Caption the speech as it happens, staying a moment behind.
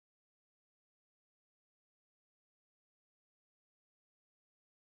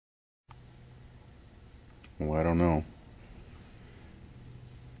Well, I don't know.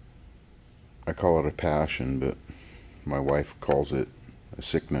 I call it a passion, but my wife calls it a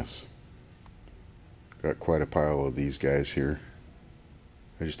sickness. Got quite a pile of these guys here.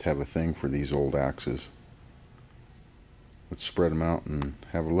 I just have a thing for these old axes. Let's spread them out and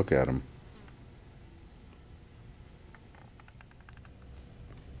have a look at them.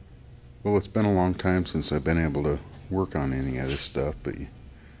 Well, it's been a long time since I've been able to work on any of this stuff, but you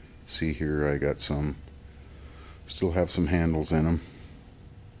see here I got some, still have some handles in them.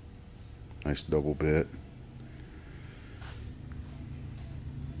 Nice double bit.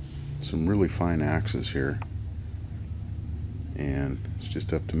 Some really fine axes here. And it's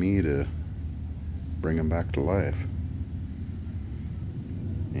just up to me to bring them back to life.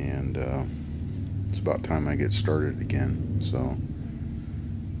 And it's about time I get started again. So,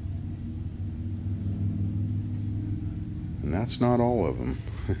 and that's not all of them.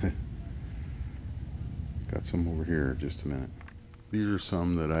 Got some over here. Just a minute. These are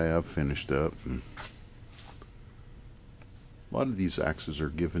some that I have finished up. And a lot of these axes are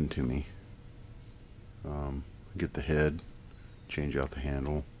given to me. Get the head, change out the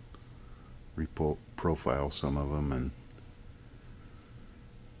handle, profile some of them, and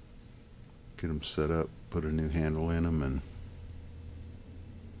get them set up, put a new handle in them, and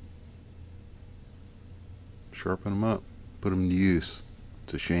sharpen them up, put them to use.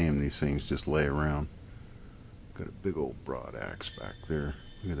 It's a shame these things just lay around. Got a big old broad axe back there.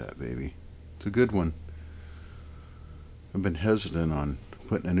 Look at that baby. It's a good one. I've been hesitant on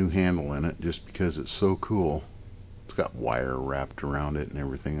putting a new handle in it just because it's so cool. It's got wire wrapped around it and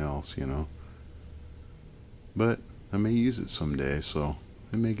everything else, you know. But I may use it someday, so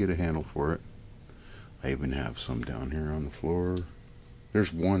I may get a handle for it. I even have some down here on the floor.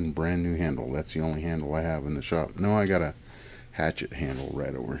 There's one brand new handle. That's the only handle I have in the shop. No, I got a hatchet handle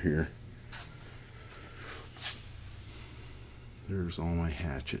right over here. There's all my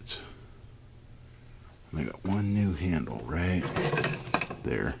hatchets. I got one new handle right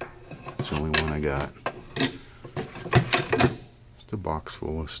there. It's the only one I got. Just a box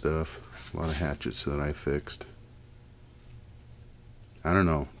full of stuff. A lot of hatchets that I fixed. I don't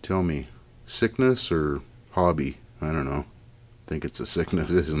know. Tell me, sickness or hobby? I don't know. I think it's a sickness,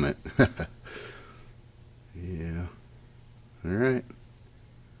 isn't it? Yeah. Alright.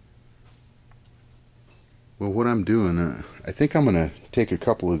 Well, what I'm doing, I think I'm going to take a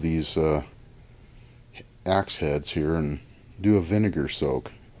couple of these axe heads here and do a vinegar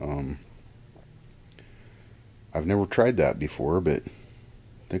soak. I've never tried that before, but I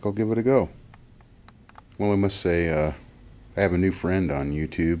think I'll give it a go. Well, I must say, I have a new friend on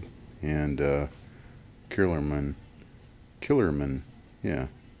YouTube, and Killerman, yeah,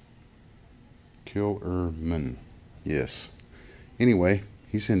 Killerman, yes. Anyway,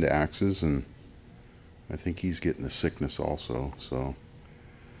 he's into axes, and I think he's getting the sickness also, so.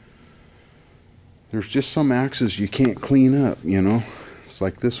 There's just some axes you can't clean up, you know. It's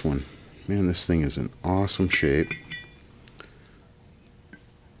like this one. Man, this thing is in awesome shape.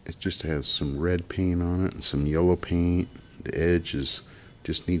 It just has some red paint on it and some yellow paint. The edge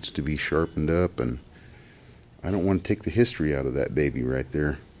just needs to be sharpened up, and I don't want to take the history out of that baby right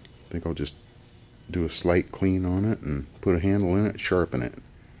there. I think I'll just do a slight clean on it and put a handle in it, sharpen it.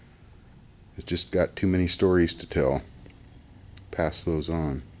 It's just got too many stories to tell. Pass those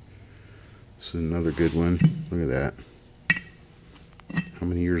on. This is another good one. Look at that. How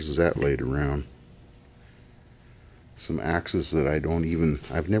many years has that laid around? Some axes that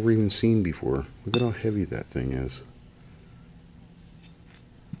I've never even seen before. Look at how heavy that thing is.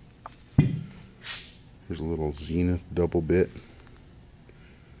 Here's a little Zenith double bit.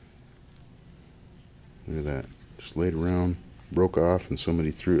 Look at that. Just laid around, broke off, and somebody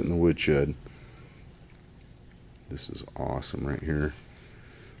threw it in the woodshed. This is awesome right here.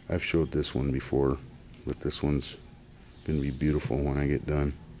 I've showed this one before, but this one's going to be beautiful when I get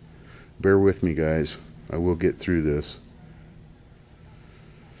done. Bear with me, guys. I will get through this.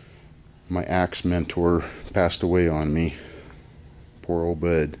 My axe mentor passed away on me. Poor old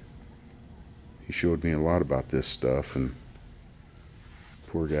bud. He showed me a lot about this stuff, and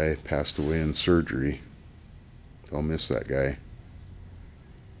poor guy passed away in surgery. I'll miss that guy.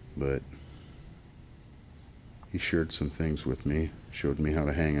 But he shared some things with me. Showed me how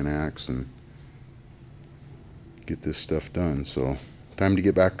to hang an axe and get this stuff done. So, time to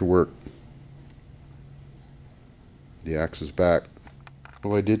get back to work. The axe is back.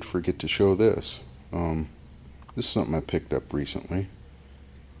 Well, I did forget to show this. This is something I picked up recently.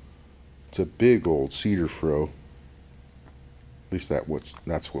 It's a big old cedar fro. At least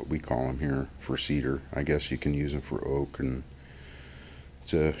that's what we call them here, for cedar. I guess you can use them for oak and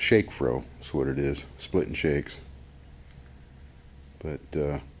It's a shake fro, that's what it is, split and shakes. But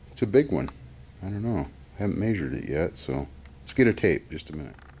it's a big one. I don't know, I haven't measured it yet, so let's get a tape, just a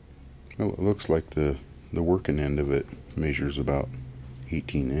minute. Well, it looks like the working end of it measures about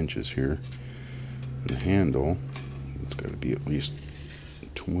 18 inches here. And the handle, it's got to be at least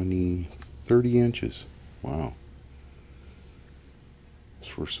 20, 30 inches. Wow. It's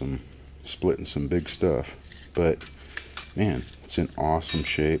for some splitting some big stuff. But man, it's in awesome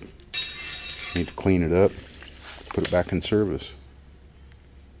shape. Need to clean it up, put it back in service.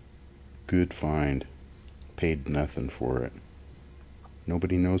 Good find. Paid nothing for it.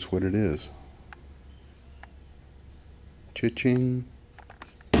 Nobody knows what it is. Cha-ching.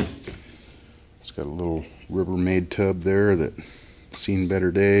 It's got a little Rubbermaid tub there that seen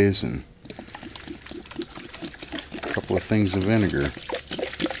better days, and a couple of things of vinegar.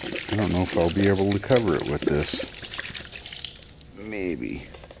 I don't know if I'll be able to cover it with this. Maybe.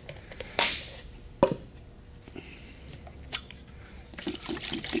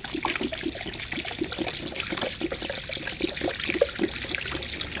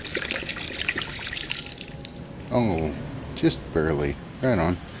 Oh, just barely. Right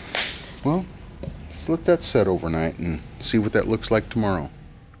on. Well, let's let that set overnight and see what that looks like tomorrow.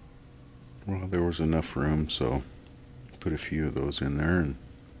 Well, there was enough room, so put a few of those in there and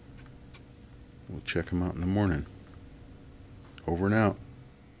we'll check them out in the morning. Over and out.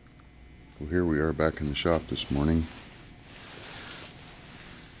 Well, here we are back in the shop this morning.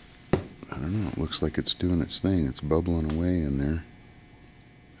 I don't know, it looks like it's doing its thing. It's bubbling away in there.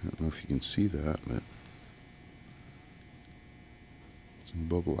 I don't know if you can see that, but some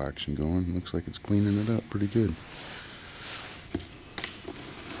bubble action going. Looks like it's cleaning it up pretty good.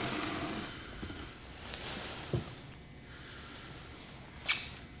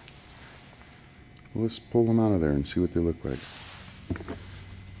 Well, let's pull them out of there and see what they look like.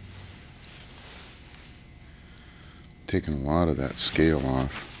 Taking a lot of that scale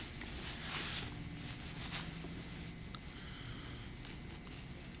off.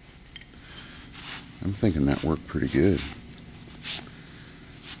 I'm thinking that worked pretty good.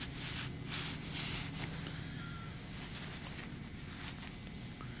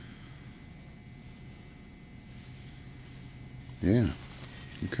 Yeah,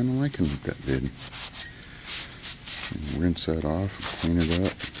 I'm kind of liking what that did. And rinse that off and clean it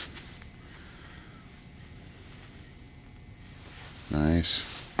up. Nice.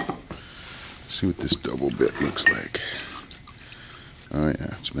 See what this double bit looks like. Oh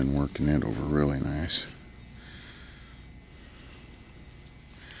yeah, it's been working it over really nice.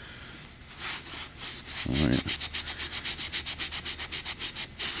 Oh yeah.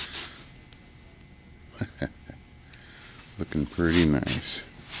 Looking pretty nice.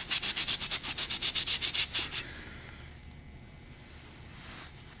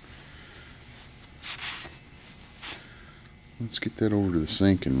 Let's get that over to the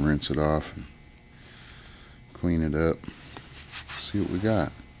sink and rinse it off and clean it up. See what we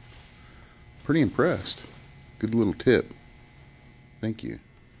got. Pretty impressed. Good little tip. Thank you.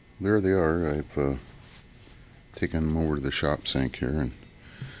 There they are. I've taken them over to the shop sink here and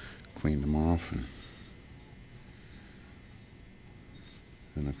cleaned them off, and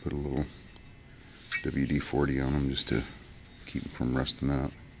then I put a little WD-40 on them just to keep them from rusting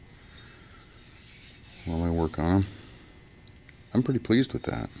out while I work on them. I'm pretty pleased with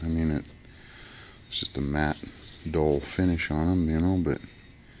that. I mean, it's just a matte, dull finish on them, you know, but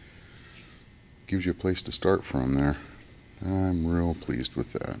gives you a place to start from there. I'm real pleased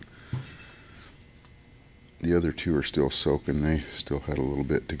with that. The other two are still soaking. They still had a little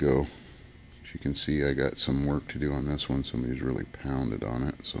bit to go. As you can see, I got some work to do on this one. Somebody's really pounded on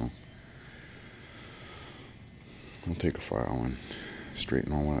it, so I'll take a file and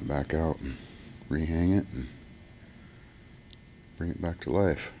straighten all that back out and rehang it and bring it back to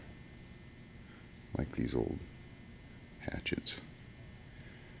life. Like these old hatchets.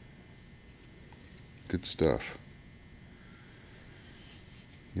 Good stuff.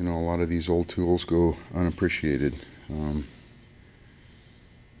 You know, a lot of these old tools go unappreciated.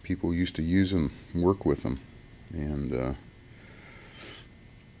 People used to use them, work with them, and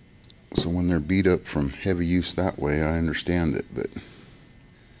so when they're beat up from heavy use that way, I understand it, but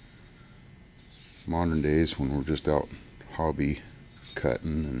modern days when we're just out hobby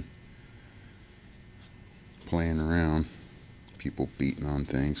cutting and playing around, people beating on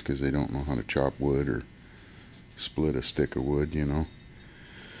things because they don't know how to chop wood or split a stick of wood, you know.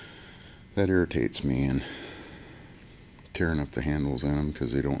 That irritates me, and tearing up the handles in them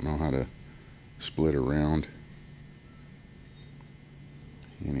because they don't know how to split around.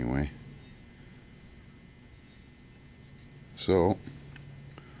 Anyway, so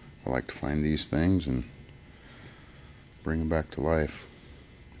I like to find these things and bring them back to life.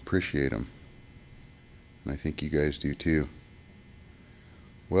 Appreciate them. And I think you guys do too.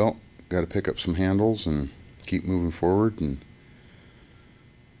 Well, got to pick up some handles and keep moving forward and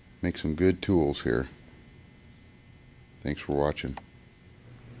make some good tools here. Thanks for watching.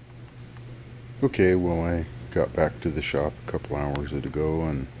 Okay, well, I got back to the shop a couple hours ago,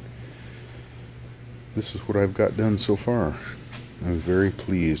 and this is what I've got done so far. I'm very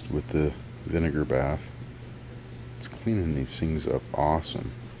pleased with the vinegar bath. It's cleaning these things up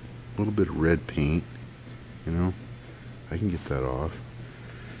awesome. A little bit of red paint, you know, I can get that off.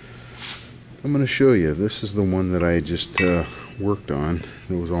 I'm going to show you. This is the one that I just worked on.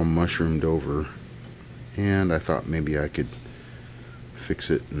 It was all mushroomed over, and I thought maybe I could fix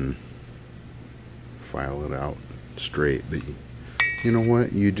it and file it out straight, but you know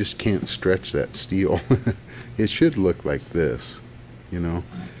what, you just can't stretch that steel. It should look like this, you know.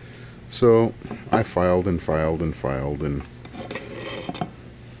 So I filed and filed and filed and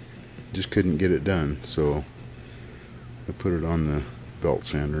just couldn't get it done, so I put it on the belt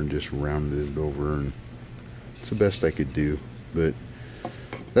sander and just rounded it over, and it's the best I could do. But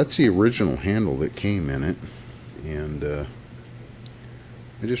that's the original handle that came in it, and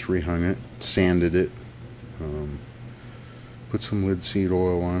I just rehung it, sanded it, put some linseed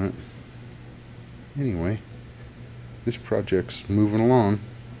oil on it. Anyway, this project's moving along,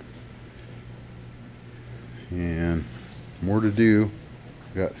 and more to do.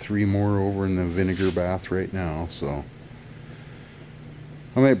 Got 3 more over in the vinegar bath right now, so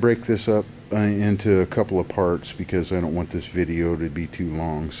I might break this up into a couple of parts because I don't want this video to be too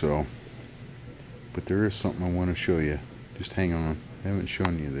long. So, but there is something I want to show you. Just hang on. I haven't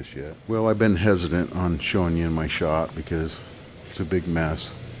shown you this yet. Well, I've been hesitant on showing you in my shop because it's a big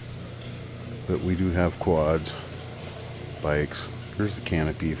mess. But we do have quads, bikes. There's the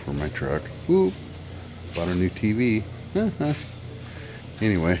canopy for my truck. Ooh, bought a new TV.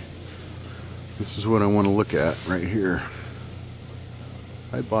 Anyway, this is what I want to look at right here.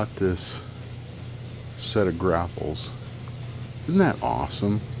 I bought this set of grapples. Isn't that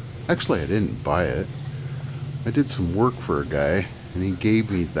awesome? Actually, I didn't buy it. I did some work for a guy, and he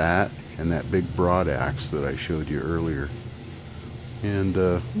gave me that and that big broad axe that I showed you earlier. And,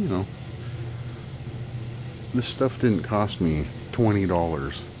 you know, this stuff didn't cost me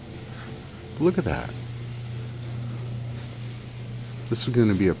 $20. Look at that. This is going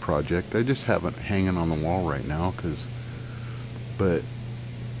to be a project. I just have it hanging on the wall right now, but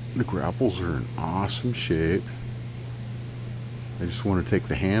the grapples are in awesome shape. I just want to take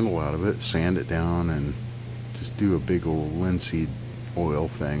the handle out of it, sand it down, and just do a big old linseed oil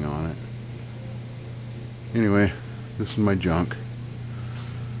thing on it. Anyway, this is my junk.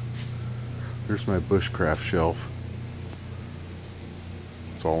 There's my bushcraft shelf.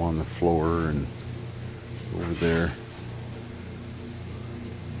 It's all on the floor and over there.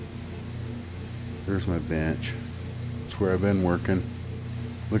 There's my bench. That's where I've been working.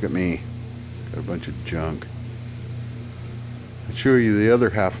 Look at me. Got a bunch of junk. I'd show you the other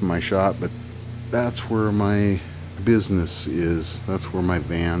half of my shop, but that's where my business is. That's where my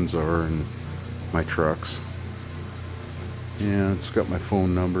vans are and my trucks. And it's got my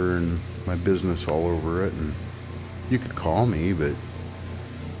phone number and my business all over it, and you could call me, but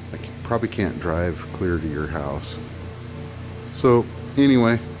I probably can't drive clear to your house. So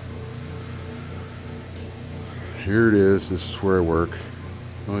anyway, here it is. This is where I work.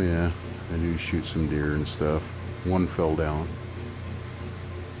 Oh yeah, I do shoot some deer and stuff. One fell down.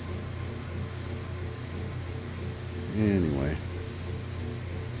 Anyway,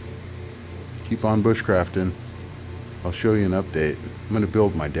 keep on bushcrafting. I'll show you an update. I'm going to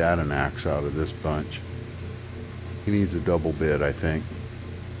build my dad an axe out of this bunch. He needs a double bit, I think.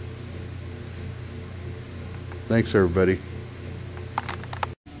 Thanks, everybody.